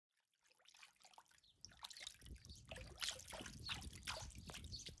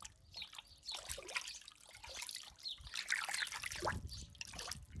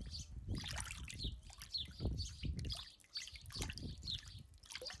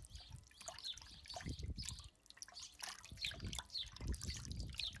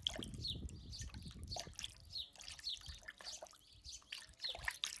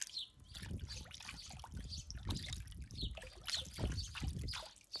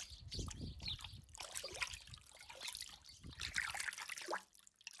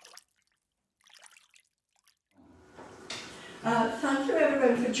Thank you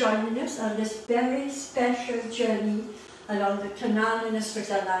everyone for joining us on this very special journey along the Canal in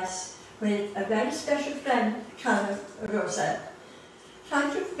Ystradgynlais with a very special friend, Caryl, Roese.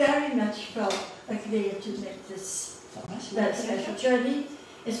 Thank you very much for agreeing to make this very special journey.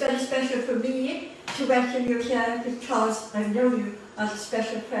 It's very special for me to welcome you here because I've known you as a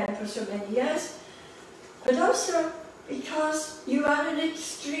special friend for so many years, but also because you are an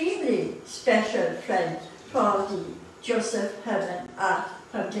extremely special friend for the Josef, Herman Art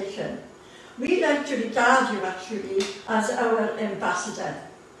Foundation. We like to regard you actually as our ambassador.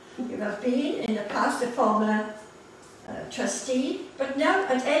 You have been in the past a former trustee, but now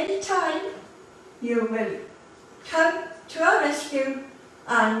at any time you will come to our rescue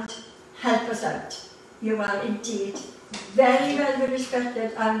and help us out. You are indeed very well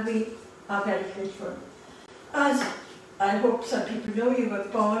respected and we are very grateful. As I hope some people know, you were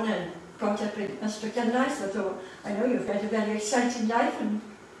born and brought up in Ystradgynlais, although I know you've had a very exciting life and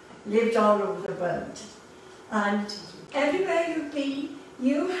lived all over the world. And everywhere you've been,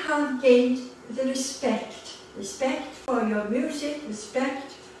 you have gained the respect for your music,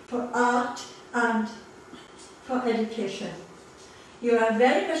 respect for art and for education. You are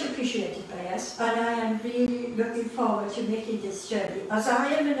very much appreciated by us, and I am really looking forward to making this journey, as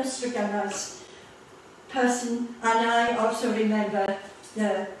I am an Ystradgynlais person, and I also remember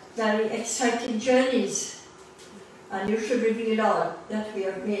the very exciting journeys, and you should reveal all that we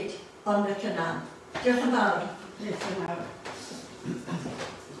have made on the canal. Diolch yn fawr.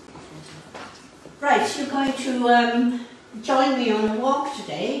 Right, you're going to join me on a walk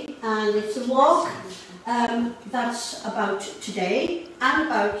today, and it's a walk that's about today and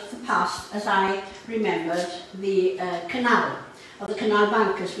about the past as I remembered the canal, or the canal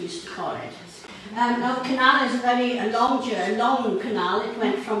bank as we used to call it. Now the canal is a very long canal. It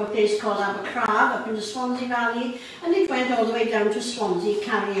went from a place called Abercrab up in the Swansea Valley, and it went all the way down to Swansea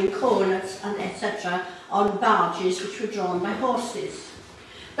carrying coal and etc. on barges which were drawn by horses.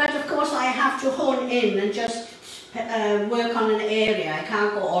 But of course I have to hone in and just work on an area. I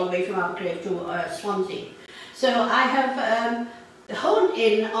can't go all the way from Abercrab to Swansea. So I have honed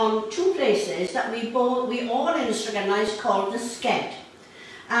in on two places that we all in Ystradgynlais called the Sced.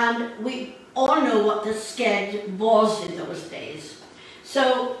 And we all know what the Sced was in those days.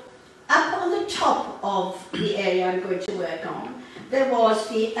 So up on the top of the area I'm going to work on, there was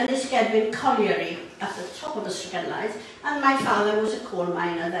the Ystradgynlais colliery at the top of Ystradgynlais, and my father was a coal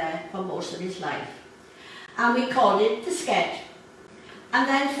miner there for most of his life. And we called it the Sced. And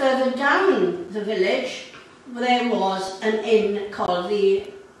then further down the village, there was an inn called the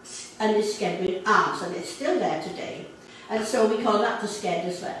Ystradgynlais Arms, and it's still there today. And so we call that the Sced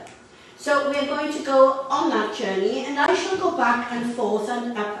as well. So we're going to go on that journey, and I shall go back and forth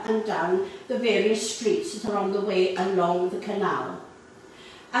and up and down the various streets that are on the way along the canal.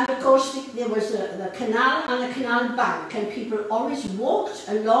 And of course there was the canal and the canal bank, and people always walked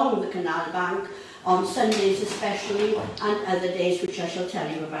along the canal bank on Sundays especially, and other days which I shall tell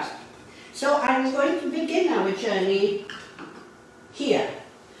you about. So I'm going to begin our journey here,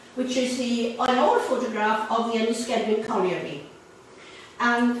 which is an old photograph of the Ystradgynlais colliery.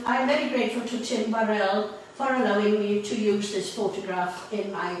 And I'm very grateful to Tim Caryl for allowing me to use this photograph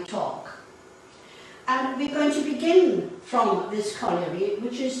in my talk. And we're going to begin from this colliery,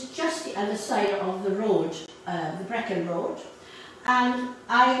 which is just the other side of the road, the Brecon Road. And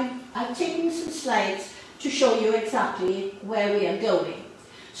I've taken some slides to show you exactly where we are going.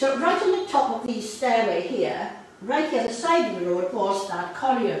 So right on the top of the stairway here, right the other side of the road was that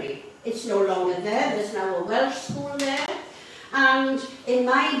colliery. It's no longer there, there's now a Welsh school there. And in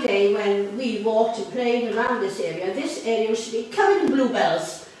my day, when we walked and played around this area used to be covered in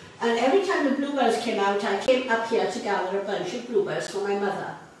bluebells. And every time the bluebells came out, I came up here to gather a bunch of bluebells for my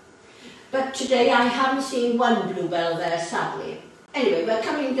mother. But today I haven't seen one bluebell there, sadly. Anyway, we're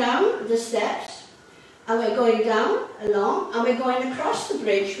coming down the steps, and we're going down along, and we're going across the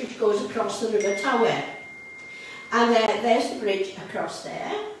bridge which goes across the River Tower. And there's the bridge across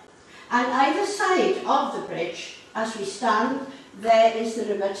there. And either side of the bridge, as we stand, there is the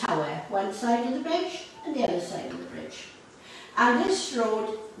River Tower, one side of the bridge and the other side of the bridge. And this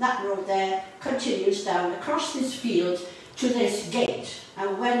road, that road there, continues down across this field to this gate.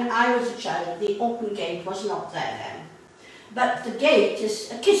 And when I was a child, the open gate was not there then. But the gate is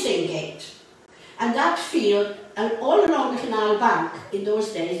a kissing gate. And that field, and all along the canal bank in those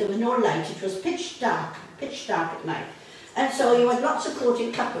days, there was no light, it was pitch dark at night. And so you had lots of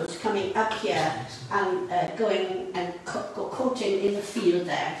courting couples coming up here and going and courting in the field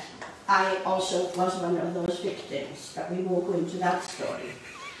there. I also was one of those victims, but we won't go into that story.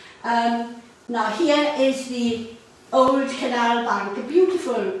 Now here is the old canal bank, a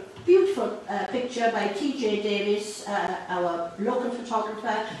beautiful, beautiful picture by T.J. Davis, our local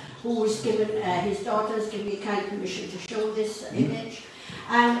photographer, who was given, his daughter's given me kind permission to show this image.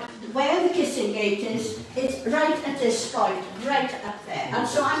 And where the kissing gate is, it's right at this point, right up there. And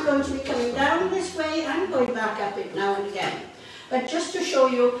so I'm going to be coming down this way and going back up it now and again. But just to show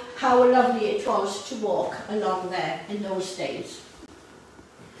you how lovely it was to walk along there in those days.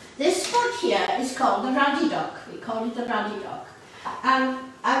 This spot here is called the Ruddy Dock. We call it the Ruddy Dock. And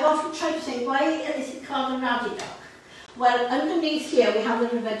I've often tried to think, why is it called the Ruddy Dock? Well, underneath here we have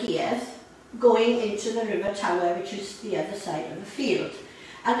the River Gears going into the River Tower, which is the other side of the field.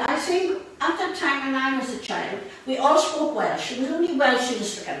 And I think at that time when I was a child, we all spoke Welsh. It was only Welsh in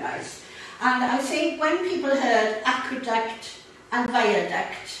Ystradgynlais. And I think when people heard aqueduct and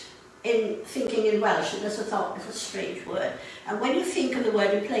viaduct, thinking in Welsh, it was a thought it was a strange word. And when you think of the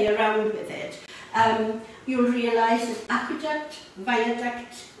word and play around with it, you'll realise that aqueduct,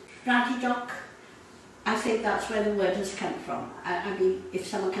 viaduct, Ruddy Dock, I think that's where the word has come from. I mean, if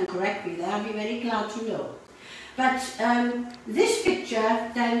someone can correct me there, I'd be very glad to know. But this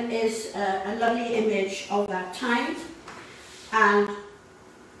picture then is a lovely image of that time. And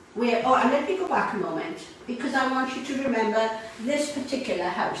and let me go back a moment, because I want you to remember this particular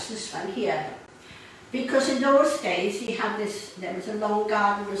house, this one here. Because in those days, there was a long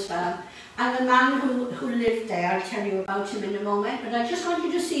garden as well. And the man who lived there, I'll tell you about him in a moment, but I just want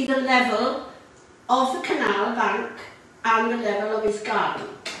you to see the level of the canal bank and the level of his garden.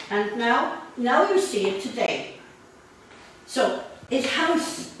 And now you see it today. So his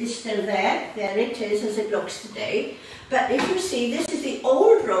house is still there it is as it looks today. But if you see, this is the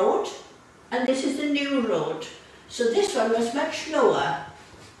old road and this is the new road. So this one was much lower,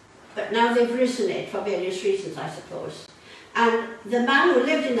 but now they've risen it for various reasons, I suppose. And the man who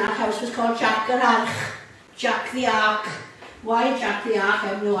lived in that house was called Jack the Ark. Why Jack the Ark, I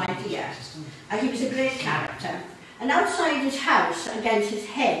have no idea. He was a great character. And outside his house, against his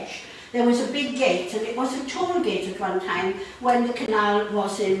hedge, there was a big gate, and it was a toll gate at one time when the canal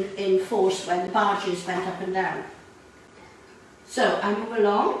was in force, when the barges went up and down. So I move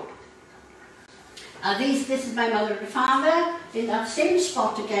along. This is my mother and father in that same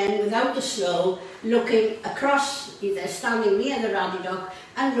spot again, without the snow, looking across, either standing near the Ruddy Dock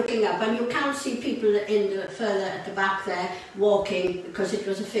and looking up. And you can see people further at the back there walking, because it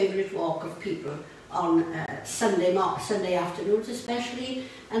was a favourite walk of people on Sunday afternoons especially.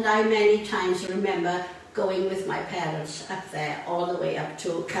 And I many times remember going with my parents up there, all the way up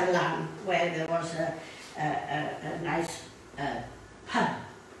to Caryl, where there was a nice pub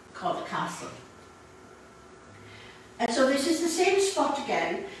called the Castle. And so this is the same spot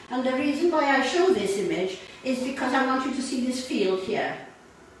again, and the reason why I show this image is because I want you to see this field here.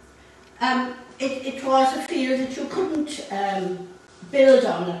 It was a field that you couldn't build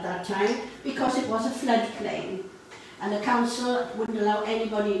on at that time because it was a floodplain, and the council wouldn't allow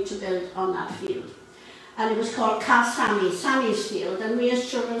anybody to build on that field. And it was called Sammy's field, and we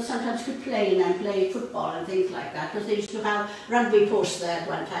as children sometimes could play in and play football and things like that, because they used to have rugby posts there at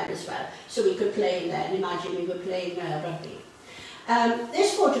one time as well, so we could play in there, and imagine we were playing rugby.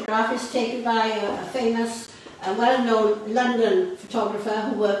 This photograph is taken by a famous, well-known London photographer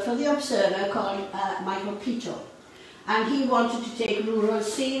who worked for the Observer called Michael Pito. And he wanted to take rural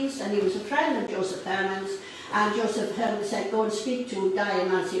scenes, and he was a friend of Josef Herman's. And Josef Herman said, go and speak to Di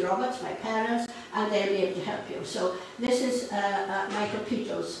and Nancy Roberts, my parents, and they'll be able to help you. So this is Michael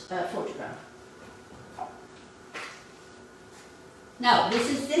Pito's photograph. Now, this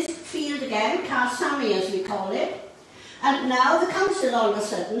is this field again, Sammy as we call it. And now the council all of a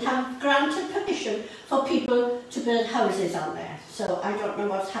sudden have granted permission for people to build houses on there. So I don't know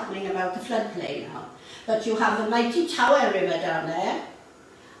what's happening about the floodplain now. But you have the mighty Tower River down there,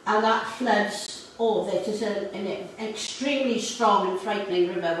 and that floods. Oh, that is an extremely strong and frightening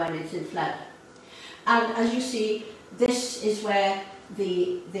river when it's in flood. And as you see, this is where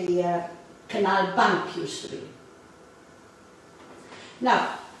the canal bank used to be.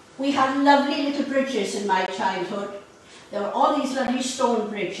 Now, we had lovely little bridges in my childhood. There were all these lovely stone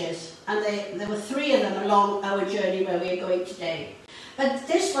bridges, and there were 3 of them along our journey where we are going today. But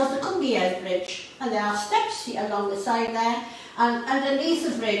this was the Cwmniad Bridge, and there are steps here along the side there. And underneath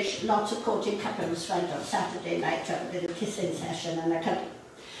the bridge, lots of courting couples went on Saturday night to have a little kissing session and a cuddle.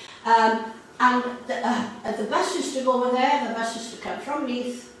 And the bus used to go over there, the bus used to come from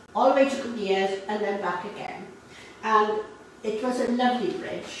Leith, all the way to Cwmniad and then back again. And it was a lovely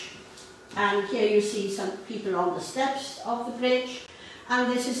bridge. And here you see some people on the steps of the bridge. And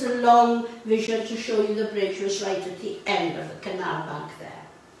this is a long vision to show you the bridge was right at the end of the canal bank there.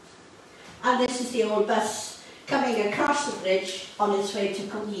 And this is the old bus coming across the bridge on its way to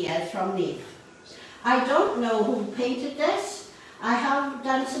Cwmnïedd from Neath. I don't know who painted this. I have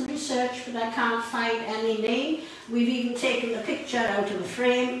done some research, but I can't find any name. We've even taken the picture out of the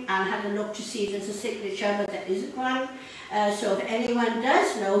frame and had a look to see if there's a signature, but there isn't one. So if anyone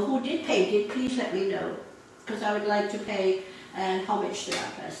does know who did paint it, please let me know, because I would like to pay homage to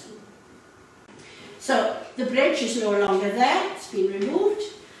that person. So the bridge is no longer there, it's been removed,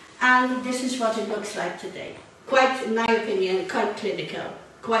 and this is what it looks like today. Quite, in my opinion, quite clinical,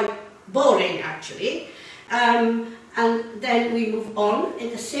 quite boring actually. And then we move on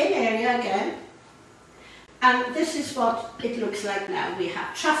in the same area again, and this is what it looks like now. We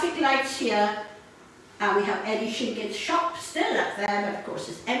have traffic lights here, and we have Eddie Shinkin's shop still up there, but of course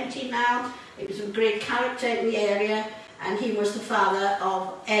it's empty now. He was a great character in the area, and he was the father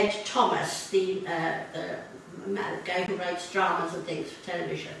of Ed Thomas, the guy who writes dramas and things for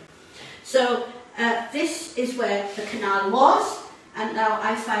television. So this is where the canal was, and now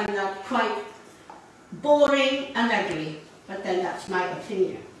I find that quite boring and ugly, but then that's my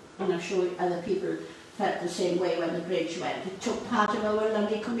opinion, and I'm sure other people felt the same way when the bridge went. It took part of our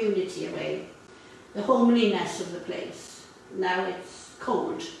lovely community away, the homeliness of the place. Now it's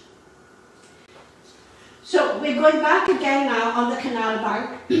cold. So we're going back again now on the canal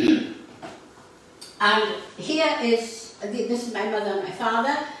bank, and here is, this is my mother and my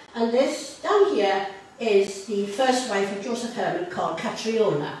father, and this down here is the first wife of Josef Herman, called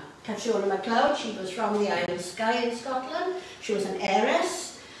Caryl. Caryl MacLeod. She was from the Isle of Skye in Scotland. She was an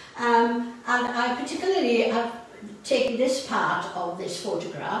heiress, and I particularly have taken this part of this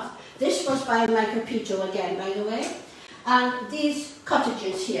photograph. This was by Michael Pito again, by the way. And these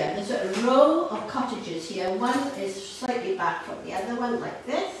cottages here, there's a row of cottages here. One is slightly back from the other one, like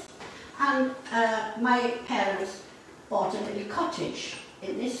this. And my parents bought a little cottage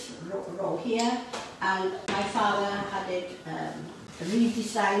in this row here, and my father had it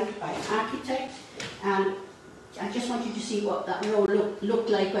redesigned by an architect, and I just want you to see what that row looked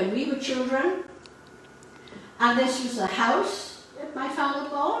like when we were children. And this was the house that my father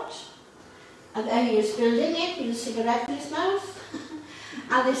bought, and then he was building it with a cigarette in his mouth.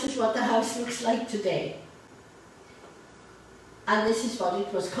 And this is what the house looks like today. And this is what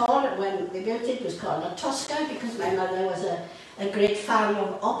it was called when they built it. It was called a Tosca, because my mother was a great fan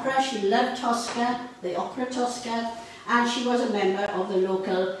of opera. She loved Tosca, the opera Tosca, and she was a member of the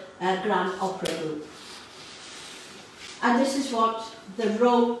local Grand Opera group. And this is what the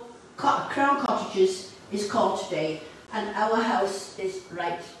row Crown Cottages is called today, and our house is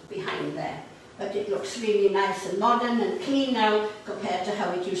right behind there. But it looks really nice and modern and clean now compared to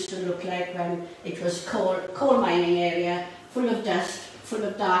how it used to look like when it was coal mining area, full of dust, full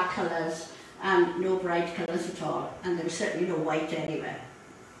of dark colours, and no bright colours at all, and there was certainly no white anywhere.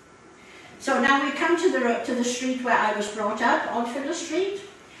 So now we come to the street where I was brought up, Oddfellow Street,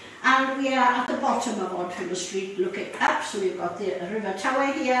 and we are at the bottom of Oddfellow Street looking up. So we've got the river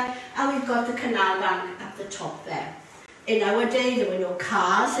tower here, and we've got the canal bank at the top there. In our day there were no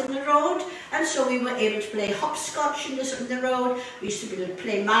cars in the road, and so we were able to play hopscotch in the road. We used to be able to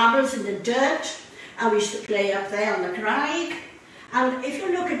play marbles in the dirt, and we used to play up there on the Graig. And if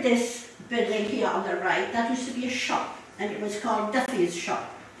you look at this building here on the right, that used to be a shop, and it was called Duffy's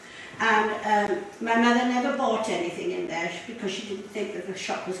shop. And my mother never bought anything in there because she didn't think that the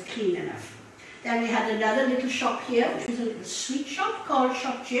shop was clean enough. Then we had another little shop here, which was a little sweet shop called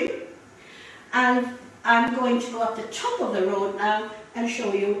Shop Jim. And I'm going to go up the top of the road now and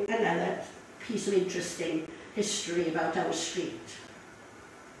show you another piece of interesting history about our street.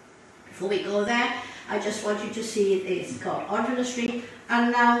 Before we go there, I just want you to see it's called Oddfellow Street,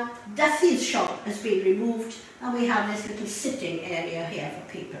 and now Duffy's shop has been removed, and we have this little sitting area here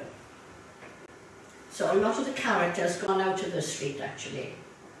for people. So a lot of the characters gone out of the street actually.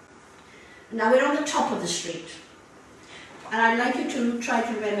 Now we're on the top of the street, and I'd like you to try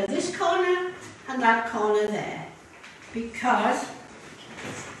to remember this corner and that corner there, because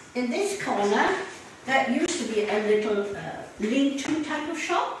in this corner there used to be a little lean-to type of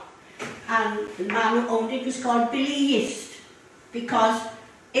shop, and the man who owned it was called Billy Yeast, because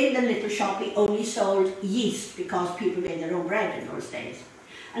in the little shop he only sold yeast, because people made their own bread in those days.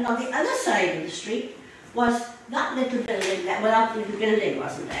 And on the other side of the street was that little building there. Well, that little building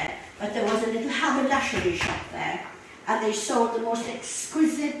wasn't there, but there was a little haberdashery shop there, and they sold the most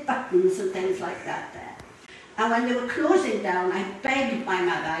exquisite buttons and things like that there. And when they were closing down, I begged my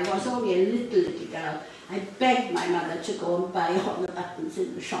mother, I was only a little girl, I begged my mother to go and buy all the buttons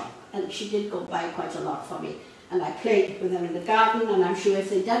in the shop, and she did go buy quite a lot for me. And I played with them in the garden, and I'm sure if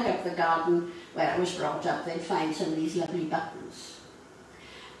they dug up the garden where I was brought up, they'd find some of these lovely buttons.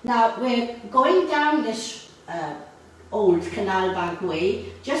 Now, we're going down this old Canal Bank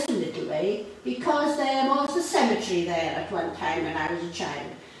way, just a little way, because there was a cemetery there at one time when I was a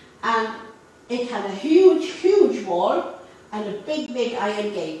child. And it had a huge, huge wall and a big, big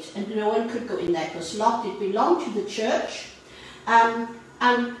iron gate, and no one could go in there. It was locked. It belonged to the church.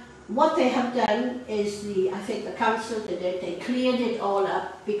 And what they have done is, I think the council did it, they cleared it all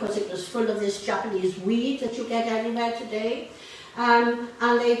up because it was full of this Japanese weed that you get anywhere today. And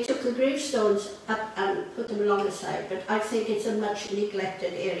they took the gravestones up and put them along the side, but I think it's a much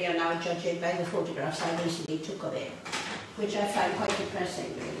neglected area now, judging by the photographs I recently took of it, which I find quite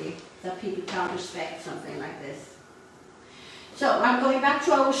depressing, really, that people can't respect something like this. So I'm going back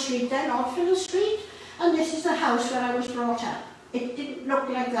to our street then, Orfila Street, and this is the house where I was brought up. It didn't look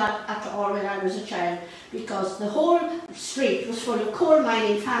like that at all when I was a child, because the whole street was full of coal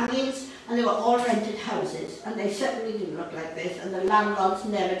mining families, and they were all rented houses, and they certainly didn't look like this, and the landlords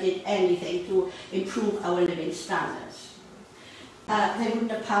never did anything to improve our living standards. They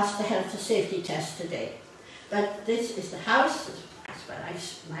wouldn't have passed the health and safety test today. But this is the house, that's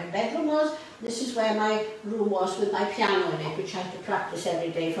where my bedroom was. This is where my room was with my piano in it, which I had to practice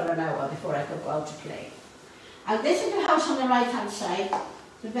every day for an hour before I could go out to play. And this is the house on the right-hand side.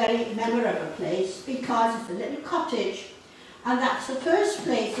 It's a very memorable place because it's a little cottage, and that's the first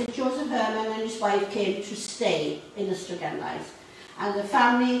place that Josef Herman and his wife came to stay in Ystradgynlais. And the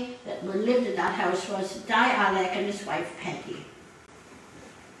family that lived in that house was Di Alec and his wife Peggy.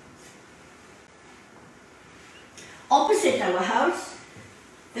 Opposite our house,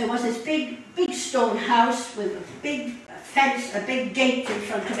 there was this big stone house with a big fence, a big gate in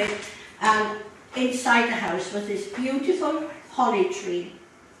front of it, and inside the house was this beautiful holly tree.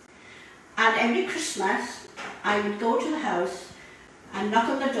 And every Christmas, I would go to the house and knock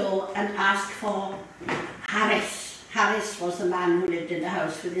on the door and ask for Harris. Harris was the man who lived in the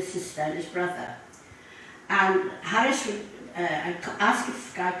house with his sister and his brother. And Harris would, I'd ask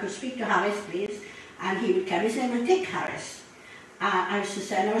if I could speak to Harris, please, and he would come. His name was Dick Harris. I used to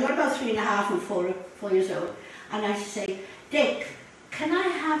say, and I was about 3 and a half and 4 years old, and I used to say, Dick, can I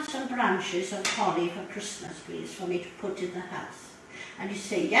have some branches of holly for Christmas, please, for me to put in the house? And he'd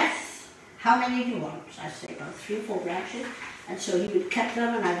say, yes. How many do you want? I'd say about 3 or 4 branches. And so he would cut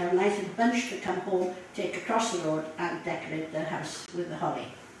them, and I'd have a nice little bunch to come home, take across the road, and decorate the house with the holly.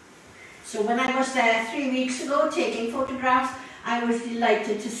 So when I was there 3 weeks ago taking photographs, I was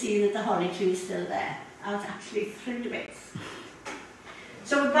delighted to see that the holly tree is still there. I was actually thrilled to bits.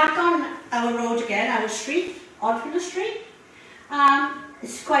 So we're back on our road again, our street, Orfila Street.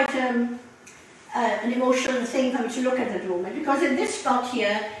 It's quite an emotional thing for me to look at the moment, because in this spot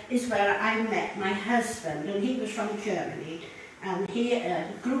here is where I met my husband, and he was from Germany, and a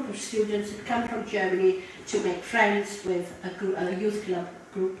group of students had come from Germany to make friends with a youth club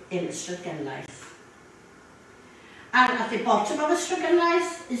group in Ystradgynlais. And at the bottom of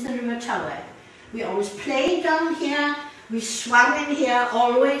Ystradgynlais is the river Tower. We always played down here, we swam in here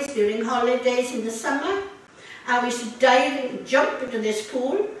always during holidays in the summer, and we used to dive and jump into this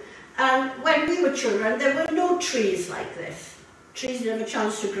pool. And when we were children, there were no trees like this. Trees didn't have a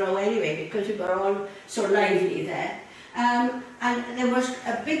chance to grow anyway because we were all so lively there. And there was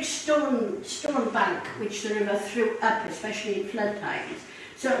a big stone bank which the river threw up, especially in flood times.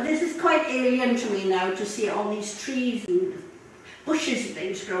 So this is quite alien to me now to see all these trees and bushes and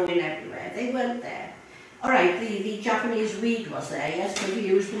things growing everywhere. They weren't there. All right, the Japanese weed was there, yes, because we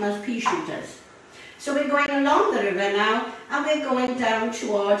used them as pea shooters. So we're going along the river now, and we're going down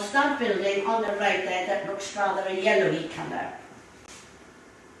towards that building on the right there that looks rather a yellowy colour.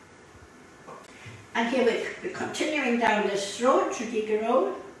 And here we're continuing down this road, Ystradgynlais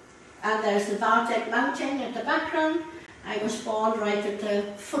Road, and there's the Vartek mountain at the background. I was born right at the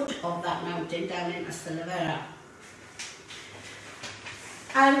foot of that mountain down in Ystradgynlais.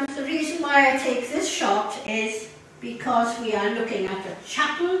 And the reason why I take this shot is because we are looking at a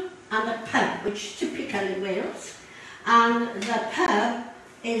chapel and a pub, which is typical in Wales. And the pub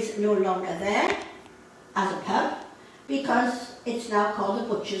is no longer there as a pub because it's now called the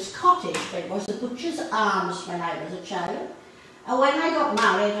Butcher's Cottage. It was the Butcher's Arms when I was a child. And when I got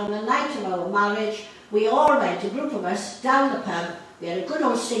married, on the night of our marriage, we all went, a group of us, down the pub. We had a good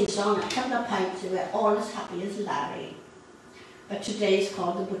old sing-song, a couple of pints, and we were all as happy as Larry. But today it's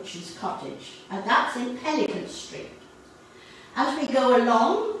called the Butcher's Cottage, and that's in Pelican Street. As we go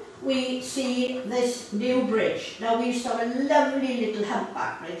along, we see this new bridge. Now we used to have a lovely little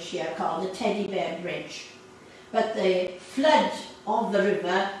humpback bridge here called the Teddy Bear Bridge. But the flood of the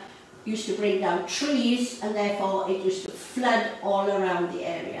river used to bring down trees, and therefore it used to flood all around the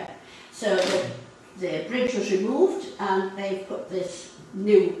area. So the bridge was removed, and they put this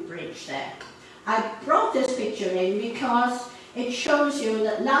new bridge there. I brought this picture in because it shows you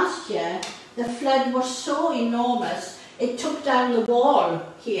that last year the flood was so enormous, it took down the wall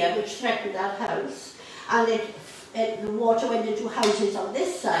here, which threatened that house, and the water went into houses on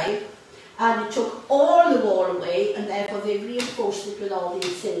this side, and it took all the wall away, and therefore they reinforced it with all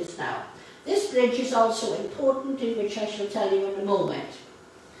these things now. This bridge is also important, in which I shall tell you in a moment.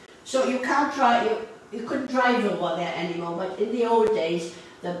 So you can't drive, you couldn't drive over there anymore, but in the old days,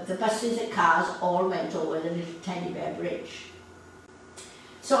 the buses and cars all went over the little teddy bear bridge.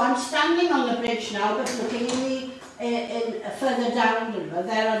 So I'm standing on the bridge now, but looking further down the river,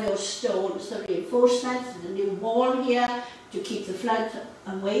 there are those stones, the reinforcements, the new wall here to keep the flood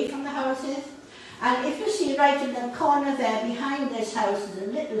away from the houses. And if you see right in the corner there, behind this house is a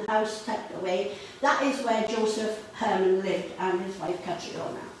little house tucked away. That is where Josef, Herman lived, and his wife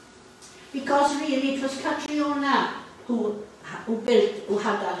Caryl. Because really it was Caryl who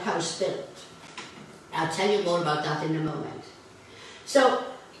had that house built. I'll tell you more about that in a moment. So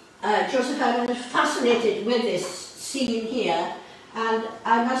Josef Herman was fascinated with this scene here, and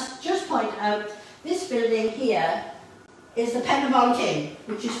I must just point out this building here is the Pen Inn,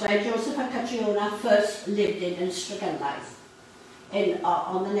 which is where Josef and Caryl first lived in Ystradgynlais,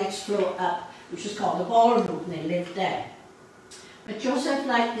 on the next floor up, which is called the ballroom. They lived there. But Josef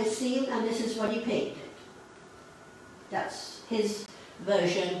liked this scene, and this is what he painted. That's his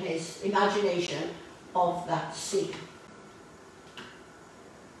version, his imagination of that scene.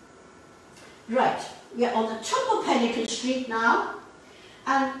 Right, we're on the top of Pelican Street now,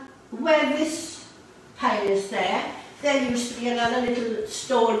 and where this pile is there used to be another little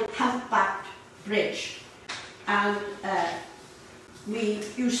stone half-backed bridge. And we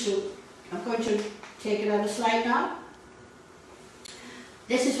used to, I'm going to take another slide now.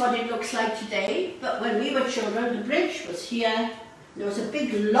 This is what it looks like today, but when we were children, the bridge was here, there was a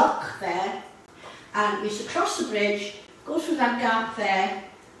big lock there, and we used to cross the bridge, go through that gap there,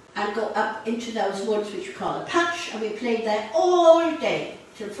 and go up into those woods which we call a patch, and we played there all day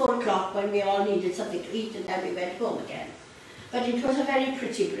till 4 o'clock when we all needed something to eat, and then we went home again. But it was a very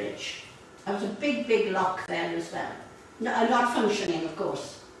pretty bridge. There was a big, big lock there as well. Not functioning, of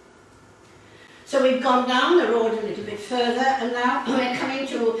course. So we've gone down the road a little bit further, and now we're coming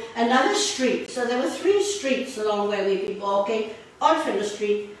to another street. So there were 3 streets along where we've been walking: Oddfellow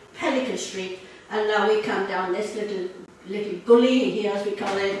Street, Pelican Street, and now we come down this little gully here, as we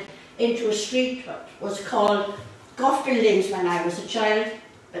call it, into a street what was called Gough Buildings when I was a child,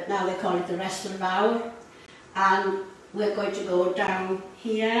 but now they call it the Restaurant. And we're going to go down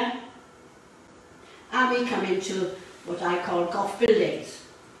here, and we come into what I call Gough Buildings.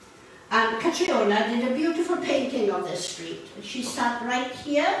 And Caryl did a beautiful painting of this street. And she sat right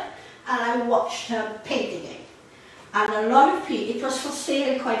here, and I watched her painting it. And a lot of people, it was for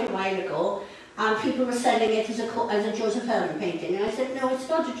sale quite a while ago, and people were selling it as a Josef Herman painting. And I said, no, it's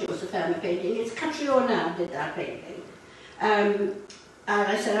not a Josef Herman painting, it's Caryl did that painting. And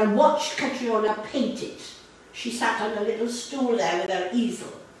I said, I watched Caryl paint it. She sat on a little stool there with her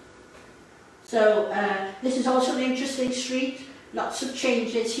easel. So this is also an interesting street. Lots of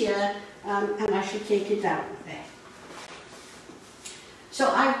changes here, and I shall take it down there. So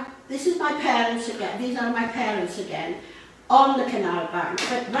this is my parents again. These are my parents again on the canal bank.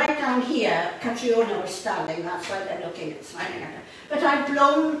 But right down here, Caryl was standing. That's why they're looking and smiling at her. But I've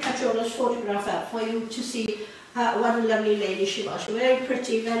blown Caryl's photograph up for you to see what a lovely lady she was. She was very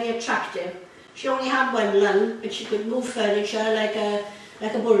pretty, very attractive. She only had 1 lung, but she could move furniture like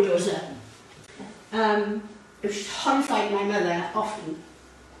a bulldozer. Which horrified my mother often.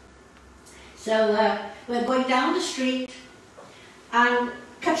 So we're going down the street, and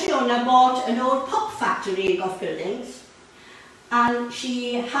Caryl bought an old pop factory in Gough Buildings, and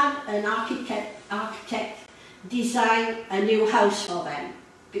she had an architect design a new house for them,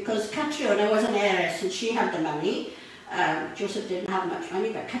 because Caryl was an heiress and she had the money. Josef didn't have much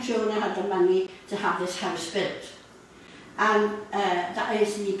money, but Caryl had the money to have this house built. And that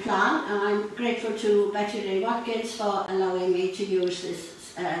is the plan, and I'm grateful to Betty Ray Watkins for allowing me to use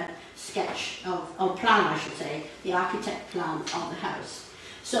this sketch, or plan I should say, the architect plan of the house.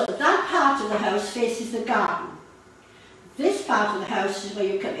 So that part of the house faces the garden. This part of the house is where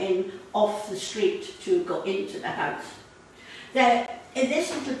you come in off the street to go into the house. There, in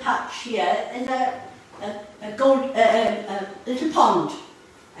this little patch here, is a little pond.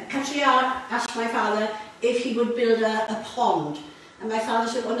 Caryl asked my father if he would build a pond. And my father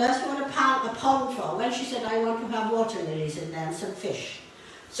said, well, that's what a pond for. Well, she said, I want to have water lilies in there and some fish.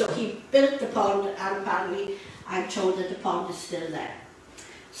 So he built the pond, and apparently I'm told that the pond is still there.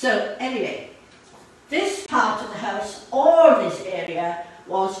 So anyway, this part of the house, all this area,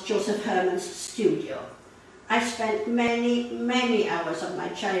 was Josef Herman's studio. I spent many hours of my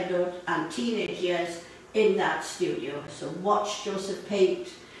childhood and teenage years in that studio. So watched Josef paint.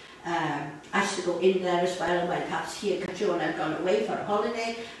 I used to go in there as well when perhaps he and Caryl had gone away for a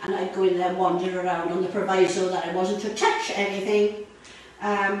holiday, and I'd go in there and wander around on the proviso that I wasn't to touch anything,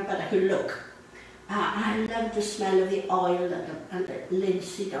 but I could look. I loved the smell of the oil and the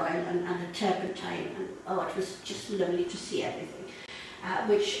linseed oil and the turpentine, and oh, it was just lovely to see everything,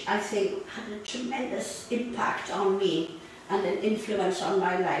 which I think had a tremendous impact on me and an influence on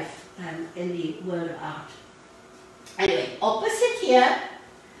my life in the world of art. Anyway, opposite here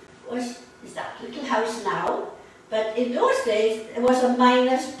is that little house now, but in those days there was a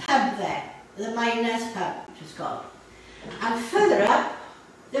miners' pub there, the miners' pub, which was called. And further up,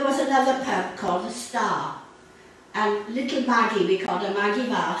 there was another pub called the Star. And little Maggie, we called her Maggie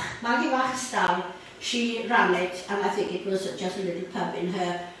Bach Star, she ran it, and I think it was just a little pub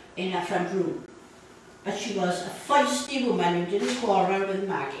in her front room. But she was a feisty woman who didn't quarrel with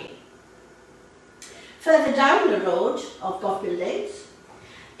Maggie. Further down the road of Ystradgynlais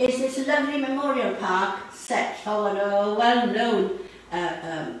is this lovely memorial park set for a well-known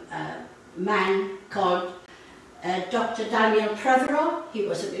man called Dr. Daniel Prothero. He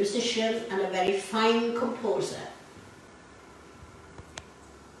was a musician and a very fine composer.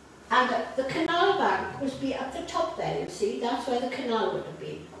 And the Canal bank was be at the top there, you see. That's where the canal would have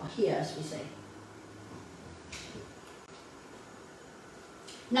been, or here as we say.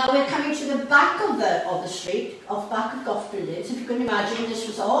 Now we're coming to the back of the street, back of Ystradgynlais. If you can imagine, this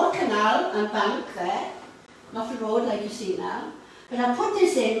was all canal and bank there, not a road like you see now. But I put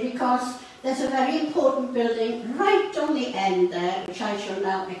this in because there's a very important building right on the end there, which I shall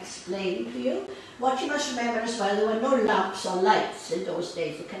now explain to you. What you must remember as well, there were no lamps or lights in those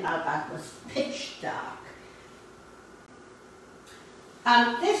days. The canal bank was pitch dark.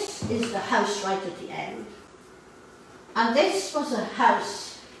 And this is the house right at the end. And this was a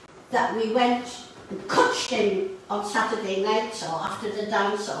house that we went and coached in on Saturday nights or after the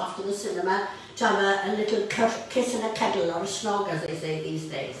dance or after the cinema to have a little kiss in a kettle or a snog, as they say these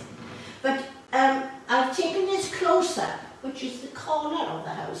days. But I've taken this closer, which is the corner of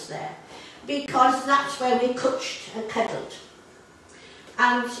the house there, because that's where we coached and cuddled.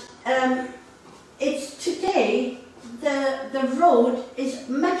 And it's today, the road is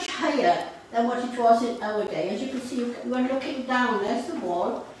much higher than what it was in our day. As you can see, we're looking down, there's the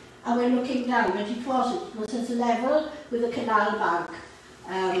wall, and we're looking down, but it wasn't. It was as level with the canal bank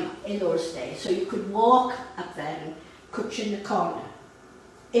in those days. So you could walk up there and coach in the corner.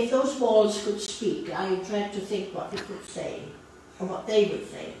 If those walls could speak, I dread to think what it would say, or what they would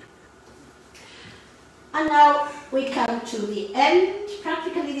think. And now we come to the end,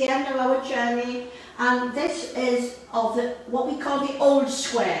 practically the end of our journey, and this is of what we call the old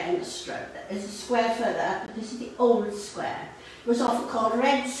square in Ystradgynlais. There's a square further, but this is the old square. It was often called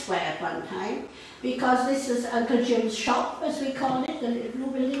Red Square at one time, because this is Uncle Jim's shop, as we call it, the little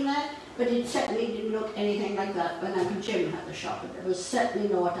blue building there, but it certainly didn't look anything like that when Uncle Jim had the shop. There was certainly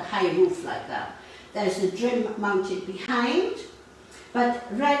not a high roof like that. There's the drim mounted behind, but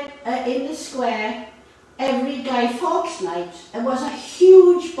in the square, every Guy Fawkes night, there was a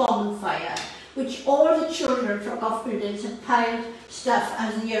huge bonfire, which all the children from Ystradgynlais had piled stuff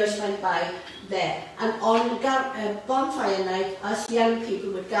as the years went by there. And on bonfire night, us young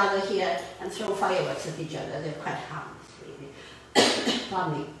people would gather here and throw fireworks at each other. They're quite harmless, really.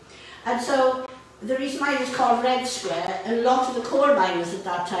 Pardon me. And so, the reason why it was called Red Square, a lot of the coal miners at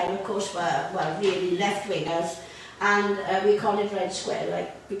that time, of course, were really left-wingers, and we called it Red Square,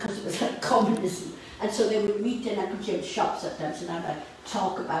 like, because it was like communism. And so they would meet in Uncle Jim's shops at times and have a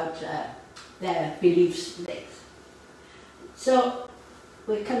talk about their beliefs and things. So,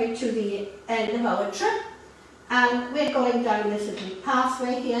 we're coming to the end of our trip, and we're going down this little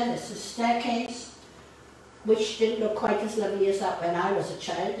pathway here. This is a staircase, which didn't look quite as lovely as that when I was a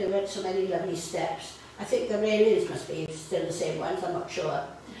child. There weren't so many lovely steps. I think the railings must be still the same ones, I'm not sure.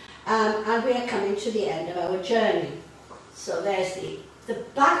 And we are coming to the end of our journey. So there's the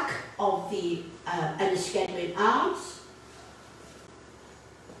back of the Ystradgynlais Arms,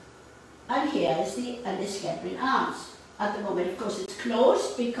 and here is the Ystradgynlais Arms. At the moment, of course, it's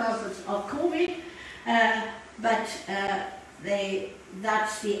closed because of COVID, but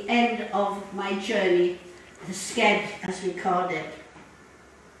that's the end of my journey, the Sced, as we called it.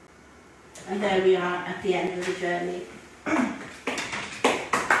 And there we are at the end of the journey.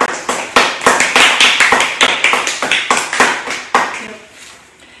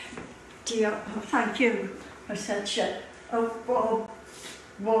 Dear, thank you for such a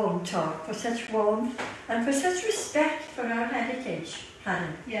warm talk, for such warmth and for such respect for our heritage.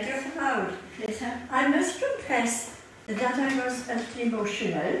 Caryl. Yes. Diolch yn fawr. Pleasure. I must confess that I was a little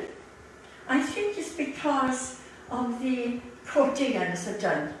emotional. I think it's because of the quoting I must have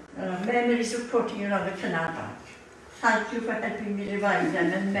done. Memories of quoting around the Canal back. Thank you for helping me revive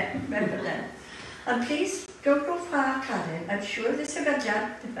them and remember them. And please, don't go far, Caryl. I'm sure the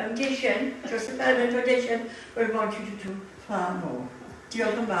sefydliad, the foundation, Josef Herman Foundation, will want you to do far more.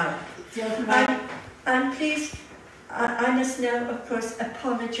 Diolch yn fawr. Diolch yn fawr. And please, I must now, of course,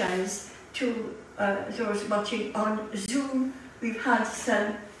 apologise to those watching on Zoom. We've had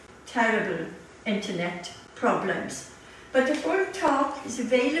some terrible internet problems. But the full talk is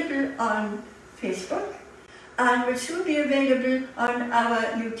available on Facebook and will soon be available on our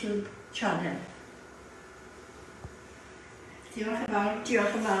YouTube channel. Diolch yn fawr.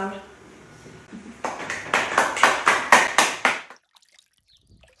 Diolch yn fawr.